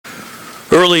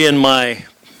Early in my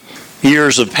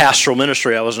years of pastoral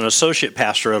ministry, I was an associate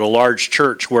pastor at a large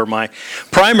church where my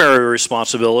primary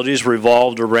responsibilities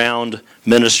revolved around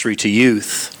ministry to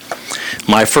youth.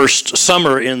 My first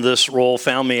summer in this role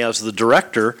found me as the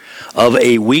director of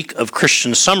a week of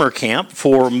Christian summer camp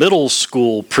for middle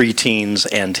school preteens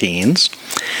and teens.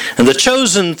 And the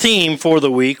chosen theme for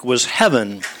the week was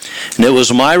heaven. And it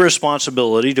was my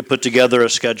responsibility to put together a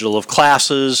schedule of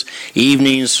classes,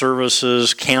 evening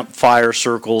services, campfire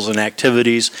circles, and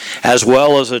activities, as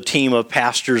well as a team of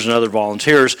pastors and other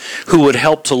volunteers who would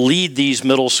help to lead these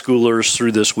middle schoolers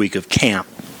through this week of camp.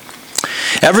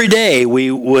 Every day we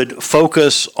would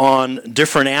focus on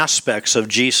different aspects of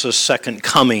Jesus' second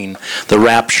coming, the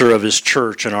rapture of his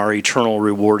church, and our eternal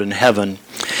reward in heaven.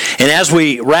 And as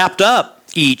we wrapped up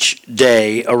each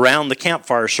day around the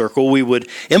campfire circle, we would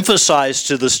emphasize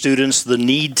to the students the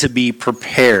need to be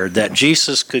prepared, that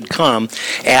Jesus could come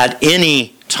at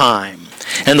any time.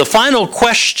 And the final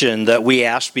question that we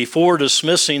asked before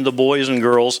dismissing the boys and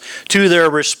girls to their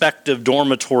respective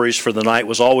dormitories for the night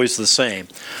was always the same.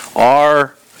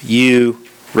 Are you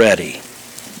ready?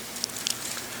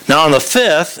 Now on the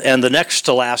fifth and the next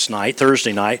to last night,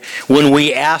 Thursday night, when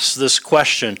we asked this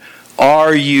question,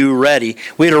 are you ready?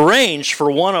 We'd arranged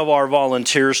for one of our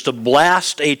volunteers to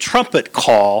blast a trumpet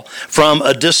call from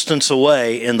a distance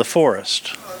away in the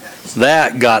forest.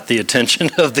 That got the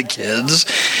attention of the kids.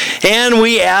 And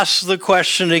we asked the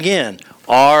question again,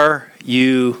 are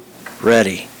you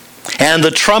ready? And the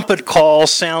trumpet call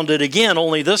sounded again,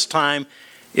 only this time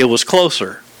it was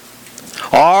closer.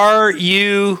 Are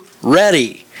you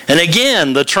ready? And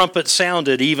again, the trumpet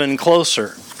sounded even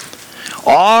closer.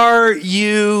 Are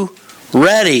you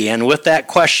ready? And with that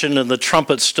question and the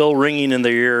trumpet still ringing in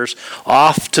their ears,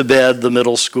 off to bed the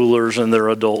middle schoolers and their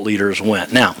adult leaders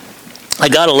went. Now, I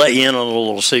got to let you in on a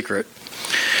little secret.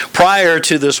 Prior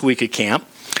to this week of camp,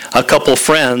 a couple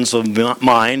friends of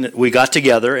mine, we got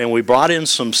together and we brought in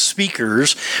some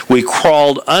speakers. We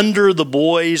crawled under the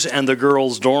boys' and the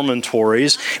girls'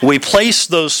 dormitories. We placed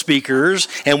those speakers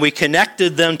and we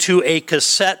connected them to a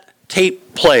cassette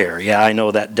tape player. Yeah, I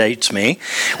know that dates me.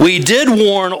 We did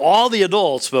warn all the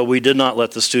adults, but we did not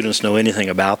let the students know anything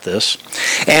about this.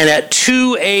 And at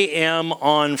 2 a.m.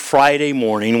 on Friday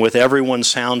morning, with everyone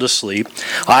sound asleep,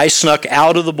 I snuck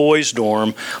out of the boys'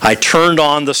 dorm, I turned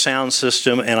on the sound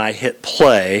system, and I hit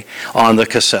play on the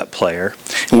cassette player.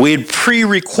 We had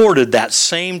pre-recorded that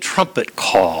same trumpet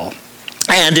call,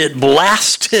 and it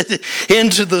blasted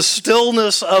into the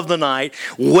stillness of the night,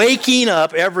 waking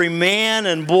up every man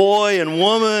and boy and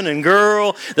woman and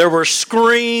girl. There were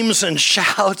screams and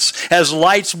shouts as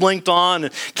lights blinked on,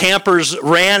 and campers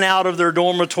ran out of their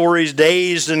dormitories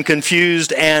dazed and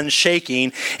confused and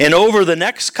shaking. And over the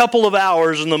next couple of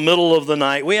hours in the middle of the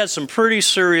night, we had some pretty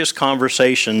serious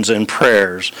conversations and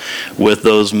prayers with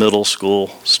those middle school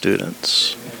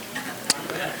students.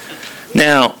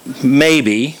 Now,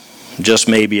 maybe, just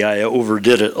maybe, I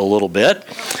overdid it a little bit.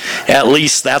 At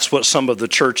least that's what some of the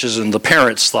churches and the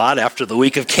parents thought after the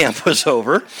week of camp was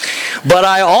over. But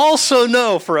I also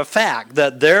know for a fact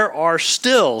that there are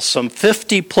still some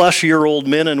 50-plus-year-old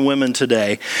men and women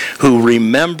today who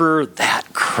remember that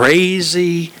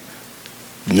crazy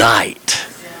night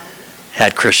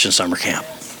at Christian summer camp.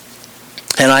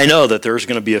 And I know that there's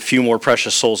going to be a few more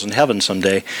precious souls in heaven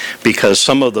someday because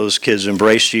some of those kids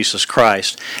embraced Jesus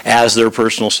Christ as their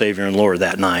personal Savior and Lord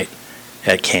that night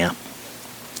at camp.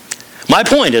 My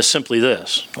point is simply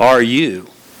this. Are you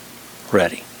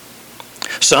ready?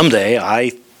 Someday, I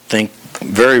think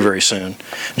very, very soon,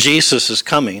 Jesus is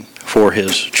coming for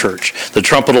his church. The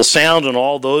trumpet will sound, and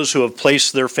all those who have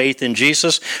placed their faith in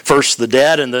Jesus, first the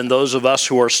dead and then those of us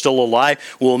who are still alive,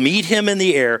 will meet him in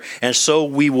the air, and so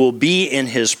we will be in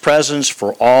his presence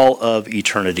for all of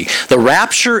eternity. The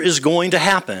rapture is going to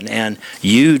happen, and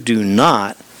you do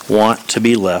not want to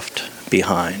be left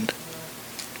behind.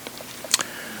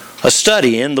 A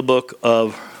study in the book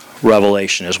of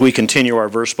Revelation. As we continue our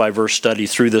verse-by-verse study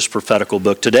through this prophetical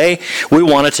book today, we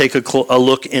want to take a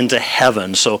look into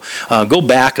heaven. So go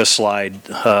back a slide.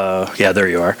 Yeah, there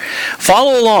you are.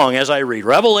 Follow along as I read.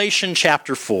 Revelation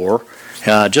chapter 4.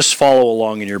 Just follow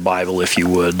along in your Bible if you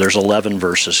would. There's 11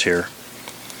 verses here.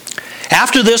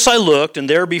 After this I looked, and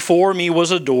there before me was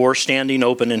a door standing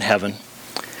open in heaven.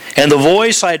 And the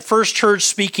voice I had first heard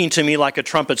speaking to me like a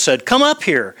trumpet said, "Come up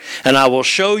here, and I will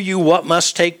show you what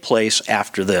must take place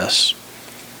after this."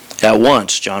 At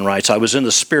once, John writes, I was in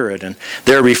the Spirit, and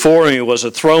there before me was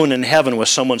a throne in heaven with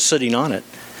someone sitting on it.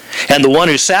 And the one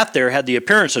who sat there had the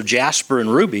appearance of jasper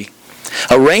and ruby.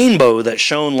 A rainbow that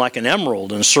shone like an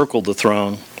emerald encircled the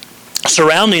throne.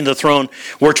 Surrounding the throne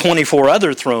were 24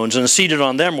 other thrones, and seated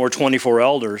on them were 24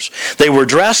 elders. They were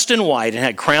dressed in white and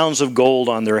had crowns of gold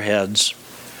on their heads.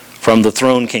 From the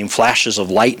throne came flashes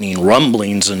of lightning,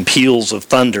 rumblings, and peals of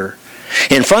thunder.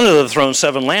 In front of the throne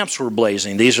 7 lamps were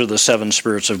blazing. These are the 7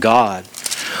 spirits of God.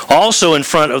 Also in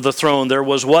front of the throne there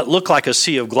was what looked like a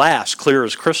sea of glass, clear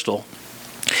as crystal.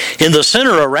 In the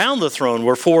center around the throne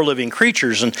were 4 living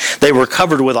creatures, and they were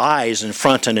covered with eyes in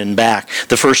front and in back.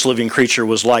 The first living creature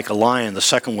was like a lion, the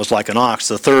second was like an ox,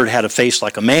 the third had a face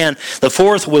like a man, the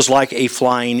fourth was like a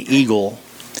flying eagle.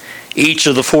 Each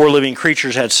of the 4 living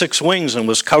creatures had 6 wings and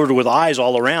was covered with eyes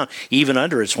all around, even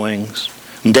under its wings.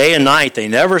 Day and night they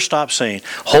never stopped saying,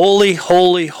 "Holy,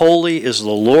 holy, holy is the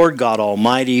Lord God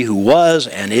Almighty, who was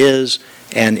and is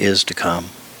to come."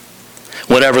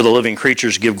 Whatever the living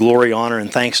creatures give glory, honor,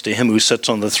 and thanks to him who sits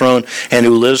on the throne and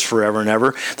who lives forever and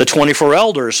ever. The 24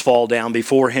 elders fall down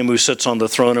before him who sits on the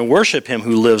throne and worship him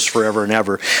who lives forever and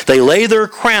ever. They lay their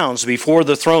crowns before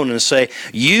the throne and say,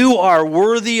 "You are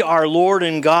worthy, our Lord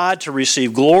and God, to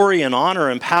receive glory and honor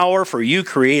and power, for you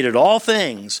created all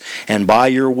things, and by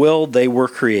your will they were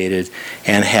created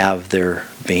and have their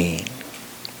being."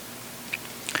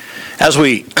 As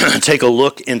we take a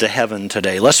look into heaven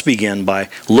today, let's begin by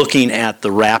looking at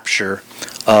the rapture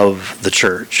of the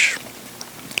church.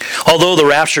 Although the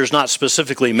rapture is not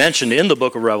specifically mentioned in the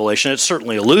book of Revelation, it's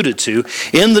certainly alluded to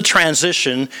in the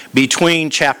transition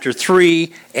between chapter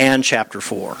 3 and chapter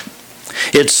 4.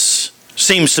 It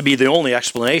seems to be the only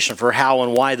explanation for how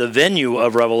and why the venue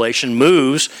of Revelation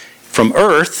moves from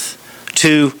earth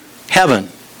to heaven.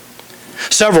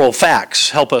 Several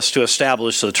facts help us to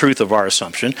establish the truth of our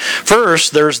assumption.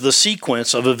 First, there's the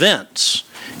sequence of events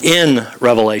in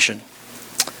Revelation.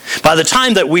 By the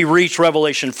time that we reach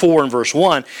Revelation 4 and verse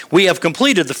 1, we have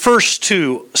completed the first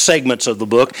 2 segments of the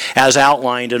book as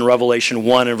outlined in Revelation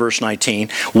 1 and verse 19.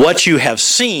 What you have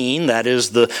seen, that is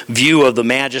the view of the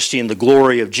majesty and the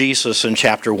glory of Jesus in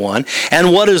chapter 1,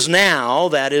 and what is now,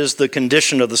 that is the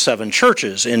condition of the 7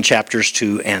 churches in chapters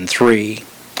 2 and 3.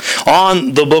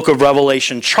 On the book of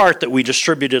Revelation chart that we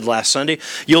distributed last Sunday,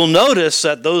 you'll notice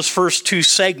that those first 2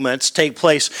 segments take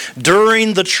place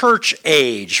during the church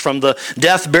age, from the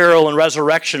death, burial, and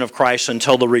resurrection of Christ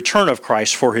until the return of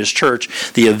Christ for his church,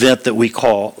 the event that we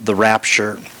call the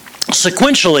rapture.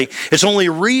 Sequentially, it's only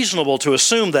reasonable to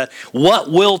assume that what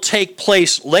will take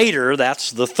place later, that's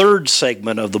the 3rd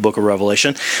segment of the book of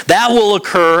Revelation, that will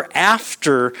occur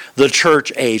after the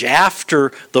church age,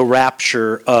 after the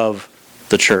rapture of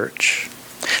the church.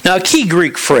 Now, a key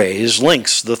Greek phrase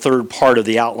links the 3rd part of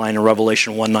the outline in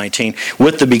Revelation 1:19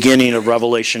 with the beginning of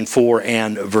Revelation 4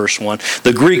 and verse 1.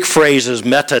 The Greek phrase is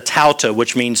metatauta,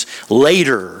 which means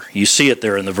later. You see it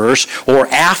there in the verse, or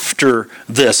after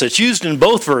this. It's used in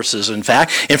both verses, in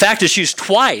fact. In fact, it's used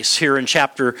twice here in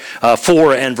chapter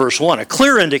 4 and verse 1. A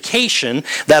clear indication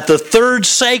that the 3rd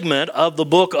segment of the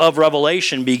book of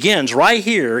Revelation begins right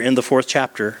here in the 4th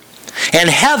chapter. And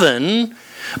heaven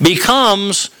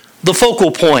becomes the focal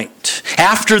point.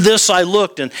 After this I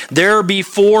looked, and there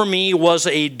before me was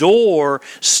a door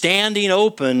standing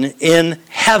open in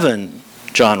heaven,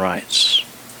 John writes.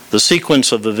 The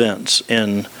sequence of events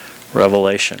in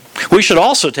Revelation. We should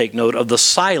also take note of the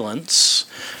silence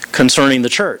concerning the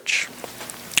church.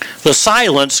 The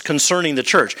silence concerning the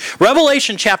church.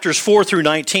 Revelation chapters 4 through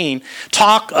 19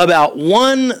 talk about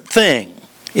one thing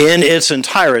in its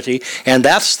entirety, and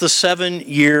that's the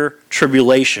 7-year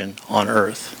tribulation on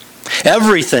earth.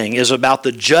 Everything is about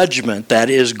the judgment that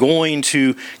is going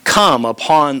to come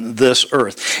upon this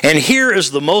earth. And here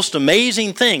is the most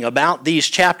amazing thing about these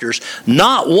chapters.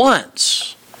 Not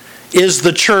once is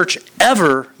the church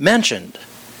ever mentioned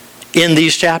in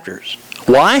these chapters.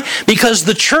 Why? Because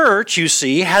the church, you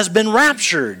see, has been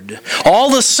raptured. All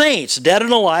the saints, dead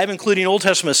and alive, including Old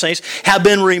Testament saints, have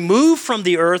been removed from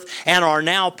the earth and are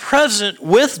now present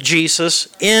with Jesus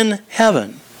in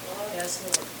heaven.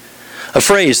 A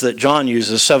phrase that John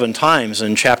uses 7 times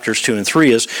in chapters 2 and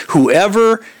 3 is,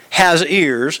 "Whoever has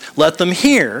ears, let them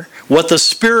hear what the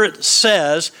Spirit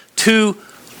says to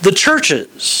the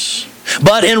churches."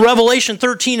 But in Revelation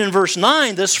 13 and verse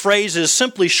 9, this phrase is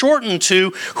simply shortened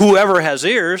to, "Whoever has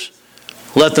ears,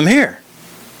 let them hear."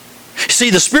 See,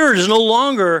 the Spirit is no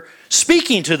longer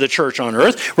speaking to the church on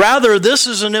earth. Rather, this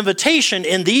is an invitation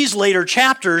in these later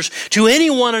chapters to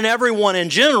anyone and everyone in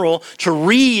general to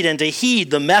read and to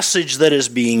heed the message that is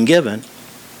being given.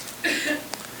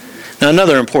 Now,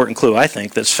 another important clue, I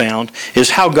think, that's found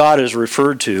is how God is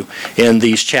referred to in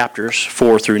these chapters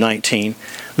 4 through 19.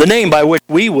 The name by which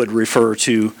we would refer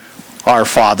to our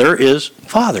Father is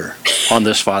Father on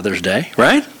this Father's Day,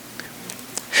 right?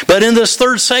 But in this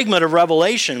 3rd segment of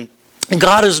Revelation,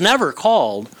 God is never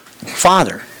called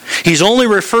Father. He's only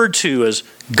referred to as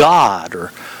God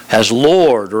or as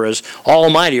Lord or as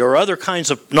Almighty or other kinds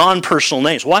of non-personal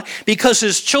names. Why? Because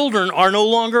his children are no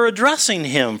longer addressing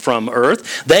him from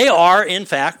earth. We are in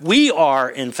fact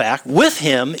with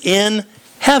him in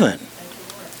heaven.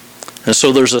 And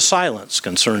so there's a silence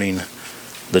concerning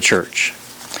the church.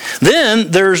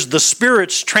 Then there's the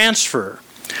Spirit's transfer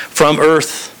from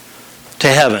earth to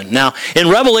heaven. Now, in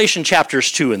Revelation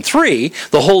chapters 2 and 3,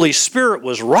 the Holy Spirit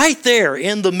was right there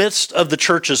in the midst of the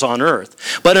churches on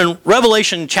earth. But in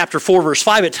Revelation chapter 4, verse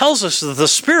 5, it tells us that the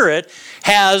Spirit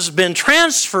has been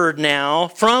transferred now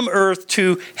from earth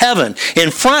to heaven.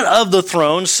 In front of the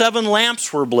throne, 7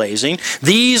 lamps were blazing.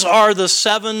 These are the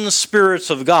 7 spirits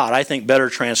of God. I think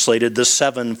better translated, the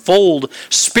sevenfold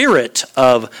Spirit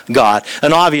of God.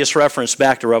 An obvious reference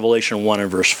back to Revelation 1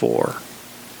 and verse 4.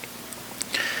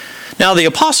 Now, the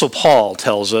Apostle Paul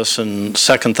tells us in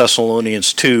 2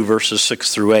 Thessalonians 2, verses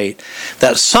 6 through 8,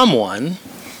 that someone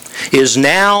is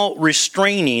now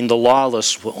restraining the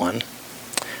lawless one,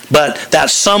 but that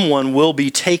someone will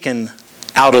be taken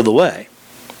out of the way.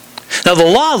 Now, the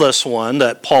lawless one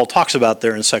that Paul talks about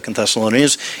there in 2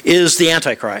 Thessalonians is the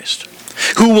Antichrist,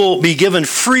 who will be given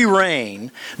free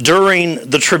rein during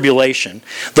the tribulation.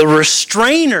 The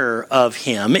restrainer of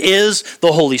him is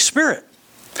the Holy Spirit,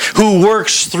 who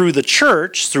works through the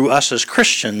church, through us as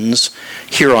Christians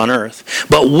here on earth.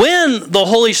 But when the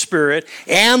Holy Spirit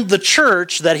and the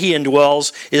church that he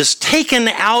indwells is taken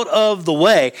out of the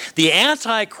way, the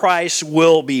Antichrist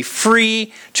will be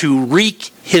free to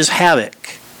wreak his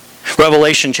havoc.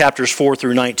 Revelation chapters 4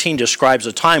 through 19 describes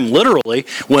a time literally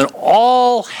when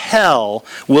all hell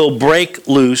will break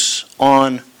loose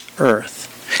on earth.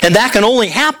 And that can only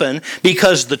happen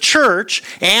because the church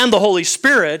and the Holy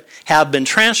Spirit have been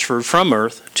transferred from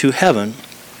earth to heaven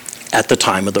at the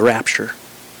time of the rapture.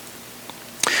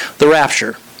 The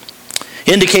rapture,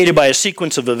 indicated by a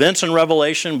sequence of events in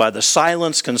Revelation, by the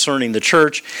silence concerning the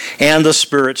church, and the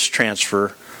Spirit's transfer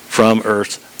from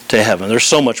earth to heaven. There's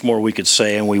so much more we could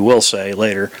say, and we will say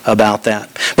later about that.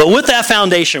 But with that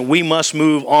foundation, we must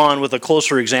move on with a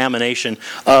closer examination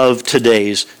of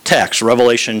today's text,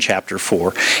 Revelation chapter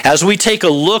 4. As we take a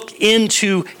look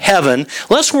into heaven,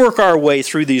 let's work our way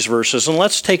through these verses, and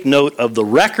let's take note of the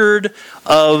record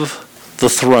of the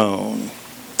throne.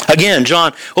 Again,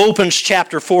 John opens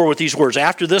chapter 4 with these words.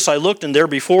 After this I looked, and there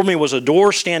before me was a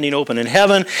door standing open in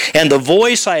heaven, and the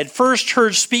voice I had first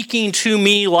heard speaking to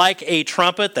me like a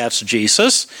trumpet, that's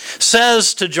Jesus,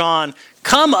 says to John,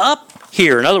 come up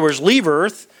here. In other words, leave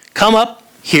earth, come up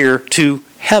here to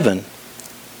heaven.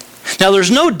 Now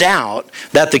there's no doubt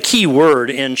that the key word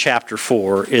in chapter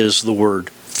 4 is the word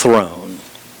throne.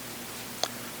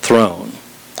 Throne.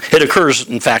 It occurs,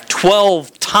 in fact,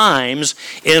 12 times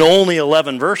in only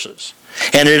 11 verses.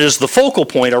 And it is the focal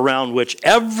point around which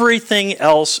everything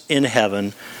else in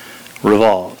heaven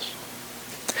revolves.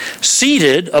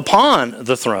 Seated upon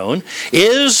the throne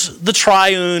is the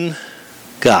triune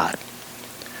God.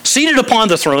 Seated upon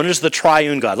the throne is the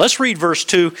triune God. Let's read verse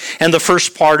 2 and the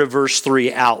first part of verse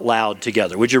 3 out loud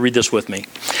together. Would you read this with me?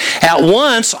 At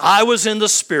once I was in the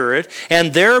Spirit,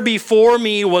 and there before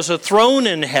me was a throne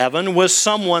in heaven with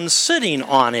someone sitting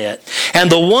on it.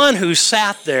 And the one who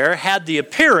sat there had the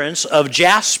appearance of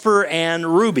jasper and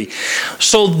ruby.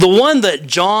 So the one that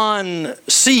John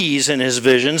sees in his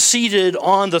vision, seated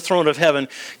on the throne of heaven,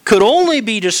 could only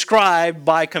be described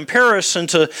by comparison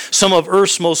to some of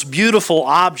earth's most beautiful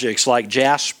objects like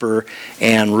jasper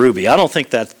and ruby. I don't think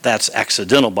that's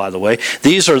accidental, by the way.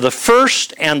 These are the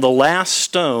first and the last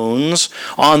stones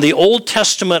on the Old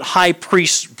Testament high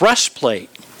priest's breastplate.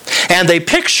 And they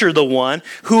picture the one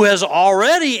who has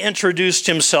already introduced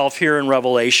himself here in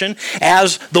Revelation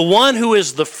as the one who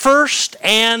is the first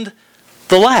and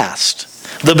the last,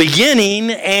 the beginning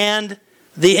and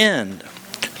the end,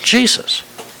 Jesus.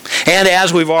 And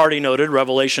as we've already noted,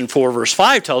 Revelation 4 verse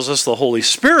 5 tells us the Holy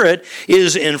Spirit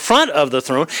is in front of the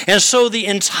throne. And so the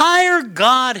entire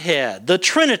Godhead, the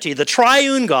Trinity, the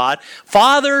triune God,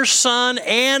 Father, Son,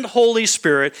 and Holy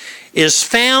Spirit, is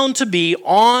found to be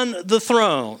on the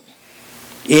throne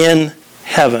in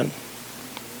heaven.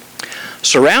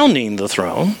 Surrounding the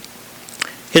throne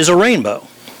is a rainbow.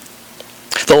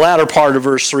 The latter part of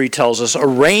verse 3 tells us a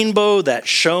rainbow that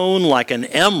shone like an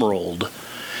emerald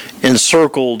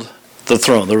encircled the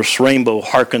throne. This rainbow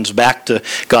harkens back to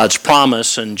God's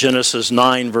promise in Genesis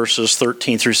 9 verses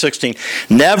 13 through 16,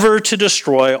 never to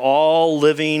destroy all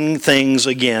living things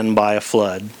again by a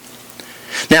flood.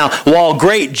 Now, while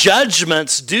great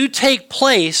judgments do take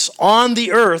place on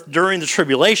the earth during the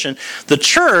tribulation, the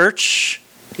church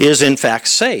is in fact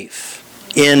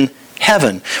safe in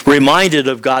heaven, reminded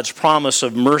of God's promise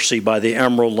of mercy by the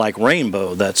emerald-like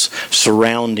rainbow that's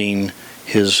surrounding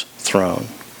his throne.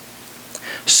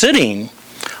 Sitting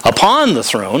upon the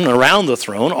throne, around the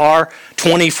throne, are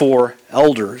 24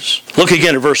 elders. Look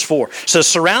again at verse 4. It says,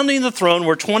 surrounding the throne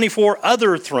were 24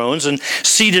 other thrones, and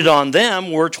seated on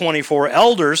them were 24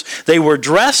 elders. They were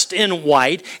dressed in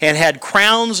white and had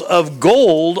crowns of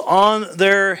gold on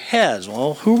their heads.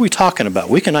 Well, who are we talking about?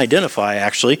 We can identify,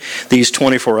 actually, these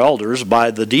 24 elders by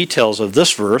the details of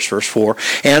this verse, verse 4,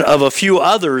 and of a few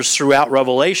others throughout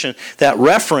Revelation that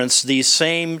reference these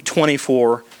same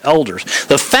 24 elders.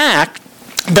 The fact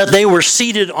that they were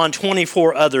seated on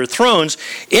 24 other thrones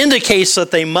indicates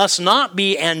that they must not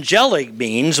be angelic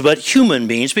beings, but human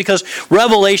beings, because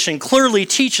Revelation clearly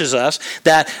teaches us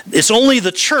that it's only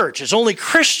the church, it's only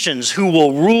Christians who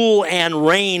will rule and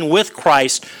reign with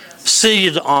Christ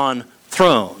seated on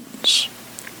thrones.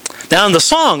 Now in the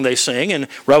song they sing in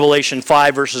Revelation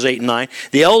 5 verses 8 and 9,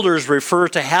 the elders refer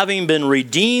to having been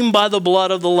redeemed by the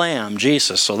blood of the Lamb,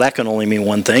 Jesus. So that can only mean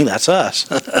one thing, that's us.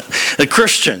 The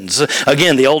Christians.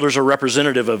 Again, the elders are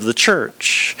representative of the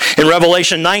church. In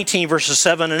Revelation 19 verses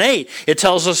 7 and 8, it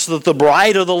tells us that the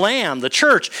bride of the Lamb, the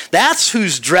church, that's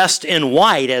who's dressed in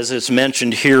white, as it's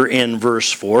mentioned here in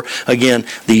verse 4. Again,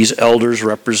 these elders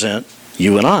represent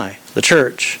you and I, the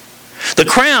church. The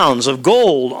crowns of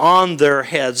gold on their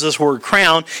heads. This word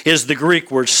crown is the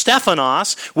Greek word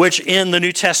Stephanos, which in the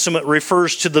New Testament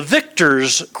refers to the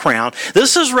victor's crown.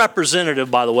 This is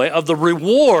representative, by the way, of the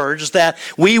rewards that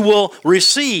we will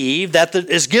receive that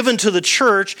is given to the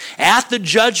church at the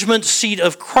judgment seat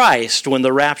of Christ when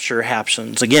the rapture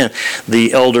happens. Again,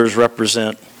 the elders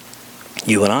represent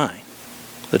you and I,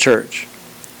 the church.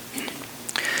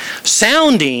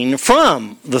 Sounding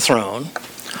from the throne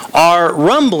are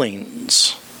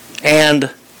rumblings and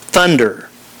thunder.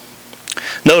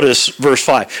 Notice verse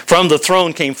 5. From the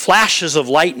throne came flashes of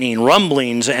lightning,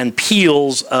 rumblings, and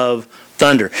peals of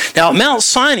thunder. Now at Mount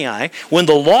Sinai, when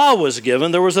the law was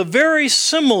given, there was a very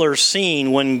similar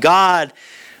scene when God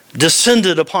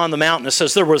descended upon the mountain. It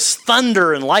says there was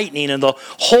thunder and lightning, and the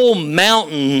whole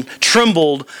mountain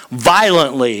trembled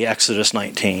violently, Exodus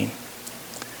 19.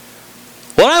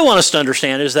 What I want us to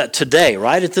understand is that today,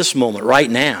 right at this moment, right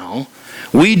now,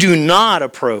 we do not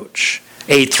approach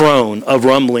a throne of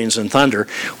rumblings and thunder.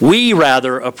 We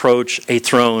rather approach a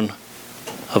throne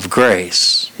of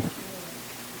grace.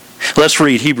 Let's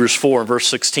read Hebrews 4, verse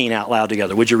 16 out loud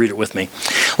together. Would you read it with me?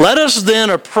 Let us then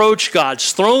approach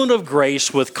God's throne of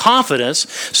grace with confidence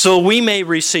so we may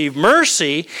receive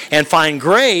mercy and find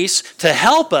grace to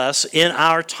help us in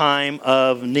our time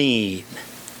of need.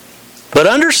 But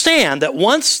understand that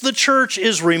once the church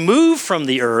is removed from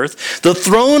the earth, the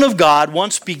throne of God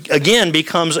again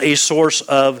becomes a source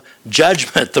of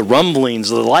judgment. The rumblings,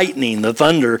 the lightning, the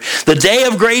thunder. The day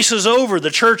of grace is over. The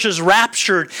church is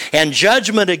raptured, and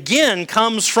judgment again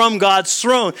comes from God's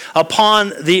throne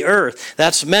upon the earth.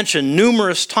 That's mentioned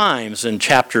numerous times in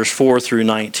chapters 4 through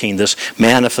 19, this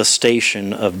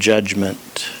manifestation of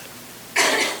judgment.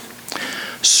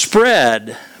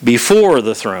 Spread before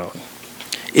the throne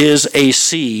is a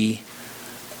sea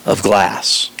of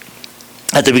glass.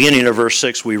 At the beginning of verse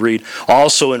 6 we read,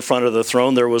 also in front of the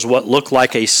throne there was what looked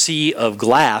like a sea of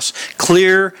glass,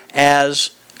 clear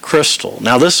as crystal.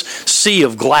 Now this sea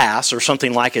of glass, or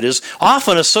something like it, is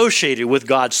often associated with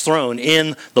God's throne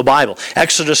in the Bible.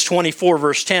 Exodus 24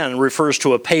 verse 10 refers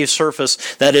to a paved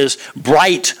surface that is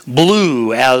bright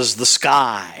blue as the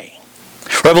sky.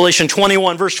 Revelation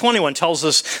 21 verse 21 tells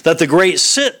us that the great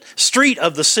street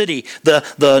of the city,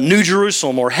 the New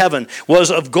Jerusalem or heaven, was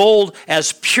of gold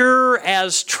as pure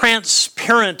as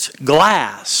transparent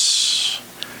glass.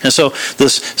 And so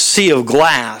this sea of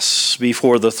glass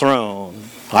before the throne,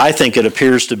 I think it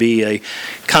appears to be a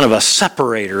kind of a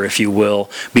separator, if you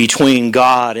will, between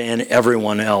God and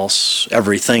everyone else,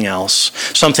 everything else.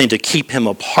 Something to keep him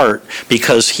apart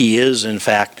because he is, in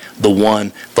fact, the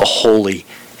one, the holy,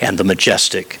 and the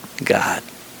majestic God.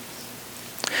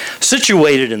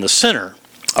 Situated in the center,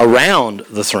 around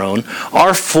the throne,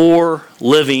 are 4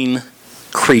 living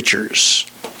creatures.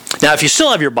 Now, if you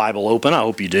still have your Bible open, I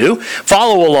hope you do,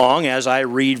 follow along as I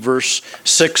read verse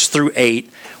 6 through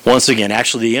 8. Once again,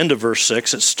 actually the end of verse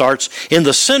 6, it starts, in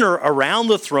the center around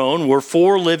the throne were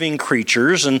 4 living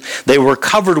creatures, and they were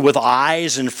covered with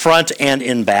eyes in front and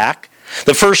in back.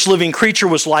 The first living creature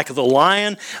was like the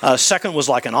lion, second was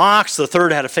like an ox, the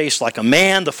third had a face like a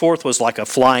man, the fourth was like a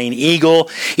flying eagle.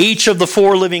 Each of the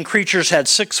four living creatures had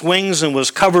 6 wings and was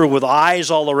covered with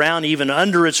eyes all around, even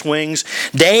under its wings.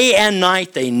 Day and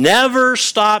night they never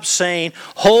stopped saying,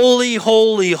 "Holy,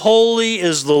 holy, holy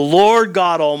is the Lord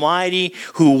God Almighty,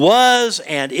 who was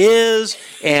and is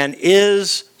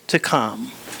to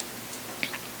come."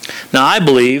 Now, I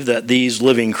believe that these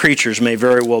living creatures may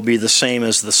very well be the same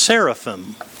as the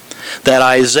seraphim that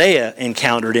Isaiah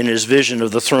encountered in his vision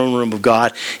of the throne room of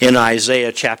God in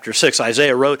Isaiah chapter 6.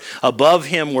 Isaiah wrote, "Above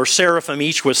him were seraphim,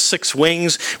 each with 6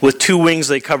 wings. With 2 wings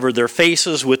they covered their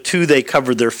faces, with 2 they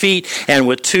covered their feet, and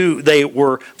with 2 they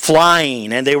were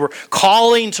flying. And they were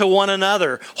calling to one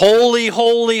another, 'Holy,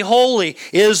 holy, holy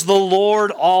is the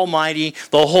Lord Almighty.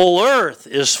 The whole earth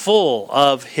is full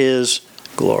of His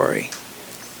glory.'"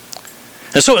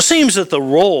 And so it seems that the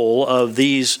role of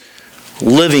these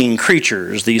living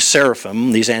creatures, these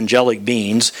seraphim, these angelic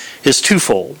beings, is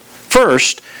twofold.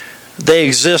 First, they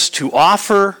exist to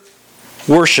offer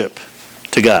worship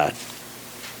to God.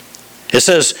 It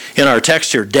says in our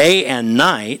text here, day and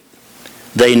night,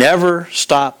 they never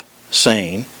stop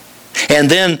saying. And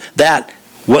then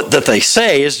what they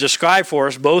say is described for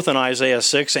us both in Isaiah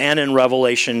 6 and in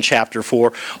Revelation chapter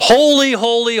 4. "Holy,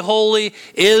 holy, holy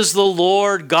is the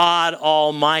Lord God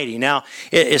Almighty." Now,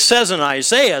 it says in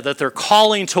Isaiah that they're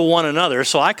calling to one another,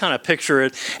 so I kind of picture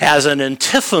it as an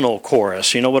antiphonal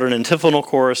chorus. You know what an antiphonal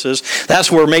chorus is?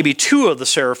 That's where maybe 2 of the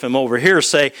seraphim over here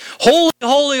say, "Holy,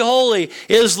 holy, holy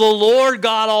is the Lord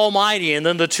God Almighty." And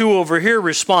then the 2 over here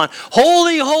respond,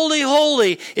 "Holy, holy,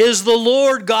 holy is the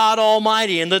Lord God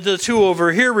Almighty." And then the 2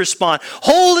 over here respond,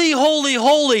 "Holy, holy,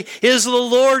 holy is the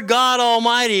Lord God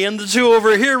Almighty." And the 2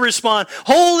 over here respond,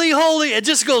 "Holy, holy." It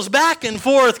just goes back and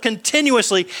forth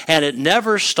continuously, and it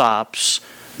never stops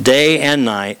day and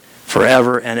night,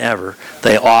 forever and ever.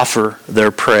 They offer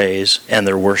their praise and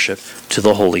their worship to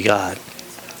the holy God.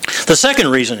 The second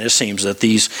reason it seems that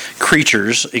these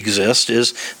creatures exist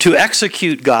is to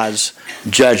execute God's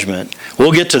judgment.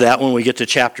 We'll get to that when we get to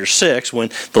chapter 6,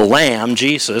 when the Lamb,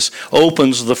 Jesus,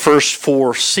 opens the first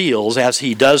 4 seals. As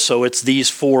he does so, it's these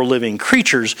 4 living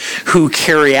creatures who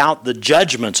carry out the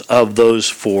judgments of those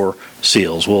 4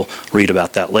 seals. We'll read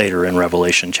about that later in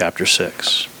Revelation chapter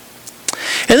 6.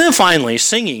 And then finally,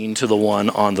 singing to the one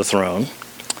on the throne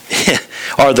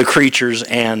are the creatures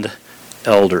and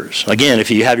elders. Again,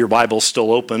 if you have your Bible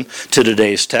still open to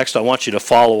today's text, I want you to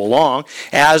follow along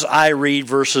as I read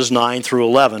verses 9 through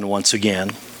 11 once again.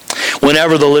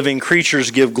 "Whenever the living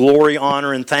creatures give glory,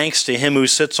 honor, and thanks to Him who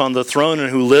sits on the throne and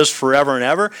who lives forever and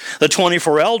ever, the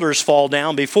 24 elders fall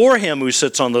down before Him who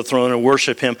sits on the throne and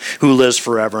worship Him who lives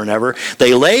forever and ever.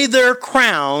 They lay their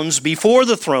crowns before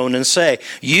the throne and say,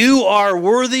 'You are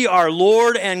worthy, our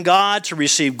Lord and God, to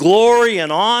receive glory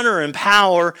and honor and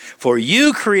power, for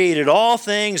You created all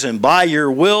things, and by Your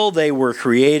will they were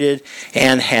created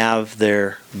and have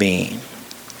their being.'"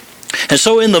 And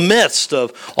so in the midst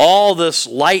of all this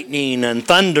lightning and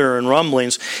thunder and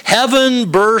rumblings, heaven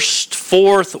burst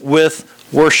forth with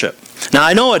worship. Now,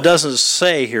 I know it doesn't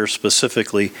say here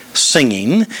specifically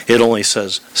singing. It only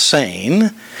says saying.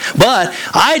 But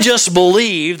I just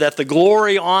believe that the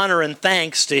glory, honor, and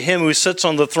thanks to Him who sits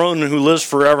on the throne and who lives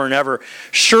forever and ever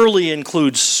surely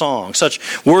includes song. Such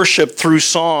worship through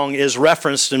song is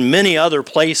referenced in many other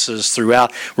places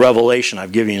throughout Revelation.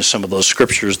 I've given you some of those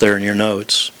scriptures there in your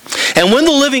notes. And when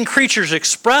the living creatures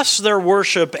express their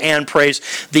worship and praise,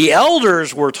 the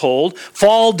elders, we're told,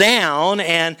 fall down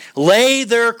and lay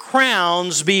their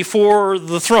crowns before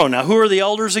the throne. Now, who are the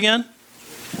elders again?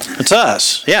 It's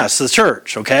us. Yeah, it's the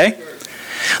church, okay?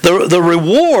 The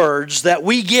rewards that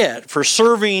we get for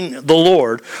serving the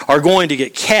Lord are going to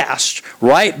get cast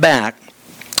right back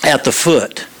at the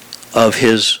foot of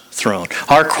His throne.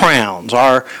 Our crowns,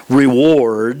 our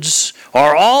rewards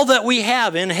are all that we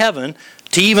have in heaven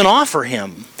to even offer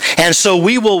Him. And so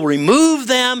we will remove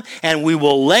them and we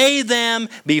will lay them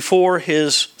before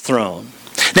His throne.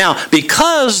 Now,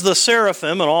 because the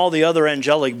seraphim and all the other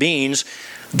angelic beings,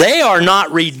 they are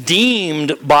not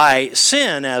redeemed by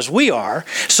sin as we are,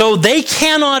 so they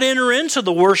cannot enter into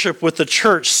the worship with the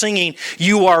church singing,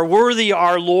 "You are worthy,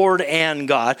 our Lord and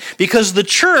God," because the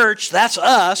church, that's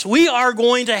us, we are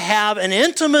going to have an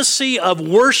intimacy of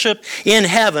worship in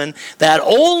heaven that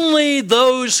only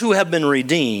those who have been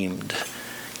redeemed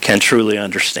can truly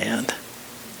understand.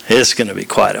 It's going to be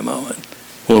quite a moment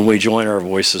when we join our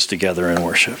voices together in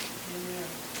worship.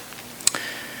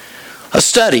 A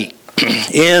study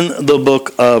in the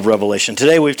book of Revelation.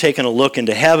 Today we've taken a look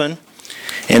into heaven,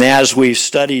 And as we've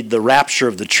studied the rapture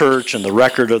of the church and the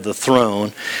record of the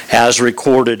throne, as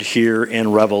recorded here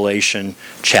in Revelation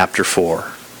chapter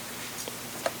 4.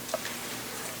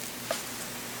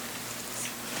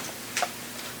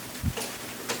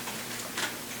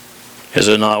 Is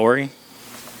it not working?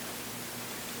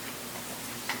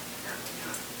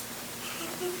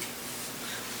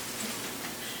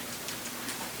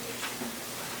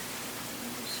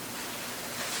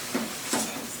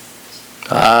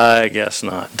 I guess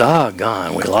not.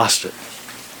 Doggone, we lost it.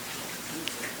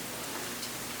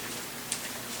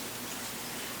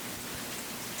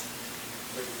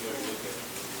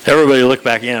 Everybody look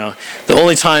back, the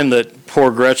only time that poor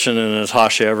Gretchen and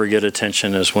Natasha ever get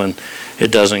attention is when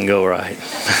it doesn't go right.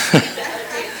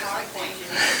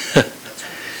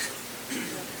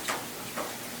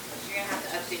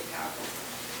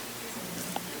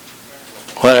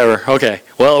 Whatever, okay.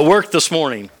 Well, it worked this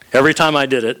morning. Every time I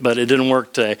did it, but it didn't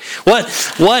work today. What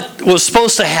was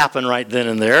supposed to happen right then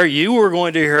and there? You were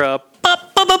going to hear a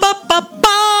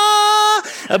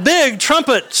a big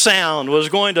trumpet sound was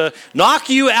going to knock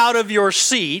you out of your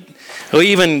seat. I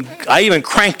even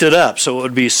cranked it up so it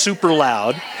would be super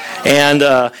loud, and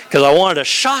because I wanted to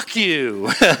shock you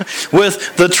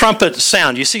with the trumpet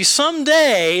sound. You see,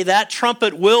 someday that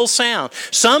trumpet will sound.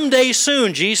 Someday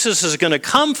soon, Jesus is going to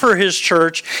come for His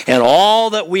church, and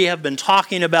all that we have been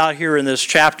talking about here in this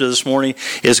chapter this morning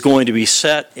is going to be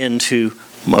set into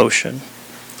motion.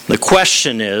 The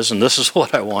question is, and this is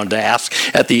what I wanted to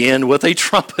ask at the end with a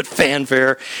trumpet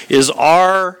fanfare, is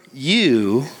are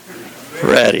you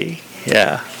ready?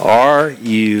 Yeah, are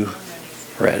you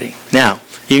ready? Now,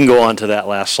 you can go on to that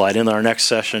last slide. In our next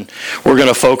session, we're going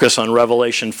to focus on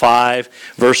Revelation 5,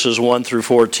 verses 1 through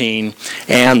 14,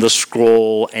 and the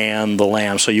scroll and the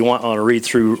Lamb. So you want to read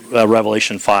through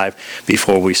Revelation 5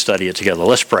 before we study it together.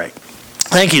 Let's pray.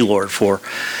 Thank you, Lord, for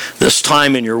this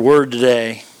time in your word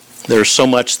today. There's so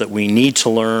much that we need to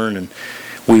learn, and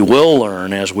we will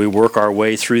learn as we work our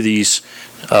way through these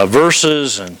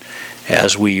verses, and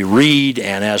as we read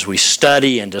and as we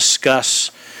study and discuss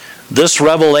this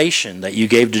revelation that you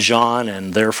gave to John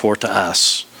and therefore to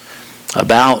us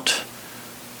about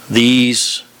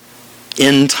these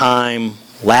end time,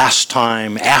 last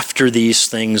time, after these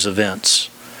things events.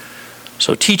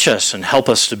 So teach us and help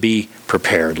us to be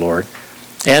prepared, Lord,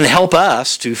 and help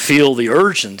us to feel the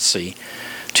urgency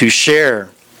to share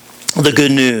the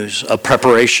good news of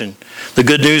preparation, the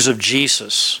good news of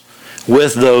Jesus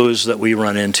with those that we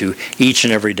run into each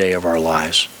and every day of our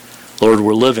lives. Lord,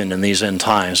 we're living in these end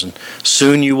times, and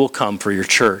soon you will come for your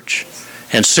church.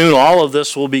 And soon all of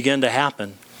this will begin to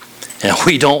happen. And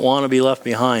we don't want to be left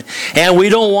behind. And we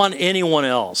don't want anyone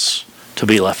else to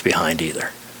be left behind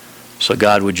either. So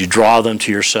God, would you draw them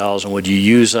to yourselves, and would you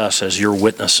use us as your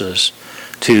witnesses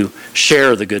to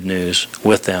share the good news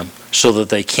with them so that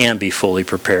they can be fully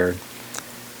prepared.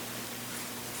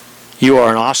 You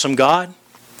are an awesome God.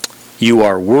 You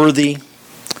are worthy,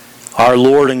 our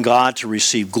Lord and God, to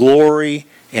receive glory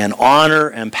and honor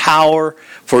and power,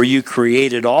 for you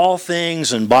created all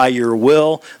things, and by your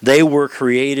will they were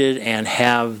created and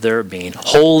have their being.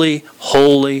 Holy,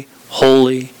 holy,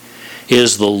 holy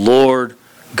is the Lord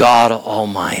God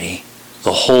Almighty.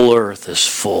 The whole earth is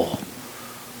full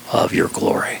of your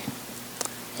glory.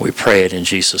 We pray it in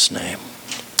Jesus' name.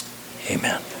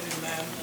 Amen.